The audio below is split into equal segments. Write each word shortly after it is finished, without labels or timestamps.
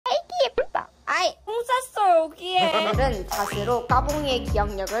쌌어 여기에. 오늘은 잣으로 까봉이의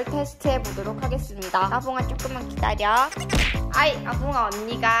기억력을 테스트해보도록 하겠습니다. 까봉아 조금만 기다려. 아이 까봉아,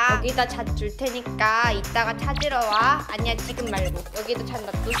 언니가 여기다 잣 줄 테니까 이따가 찾으러 와. 아니야 지금 말고 여기도 잣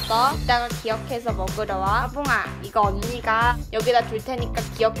놔뒀어. 이따가 기억해서 먹으러 와. 까봉아 이거 언니가 여기다 줄 테니까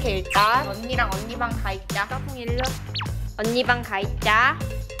기억해. 일단 언니랑 언니 방 가 있자. 까봉 일로 언니 방 가 있자.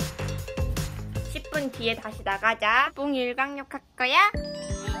 10분 뒤에 다시 나가자. 뽕 일광욕 할 거야?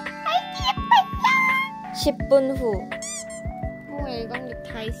 아이고 예뻐. 10분 후. 뽕 일광욕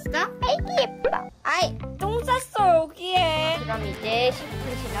다 했어? 아이고 예뻐. 아이 똥 쌌어 여기에. 그럼 이제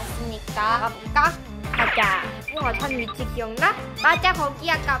 10분 지났으니까 나가볼까? 가자. 뽕아 전 위치 기억나? 맞아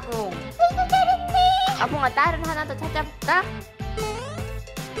거기야 까봉. 아이고 잘했네. 까봉아 딸을 하나 더 찾아볼까?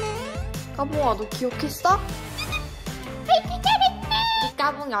 까봉아 너 기억했어? 아이고 잘했네. 우리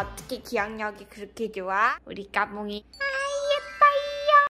까봉이 어떻게 기억력이 그렇게 좋아? 우리 까봉이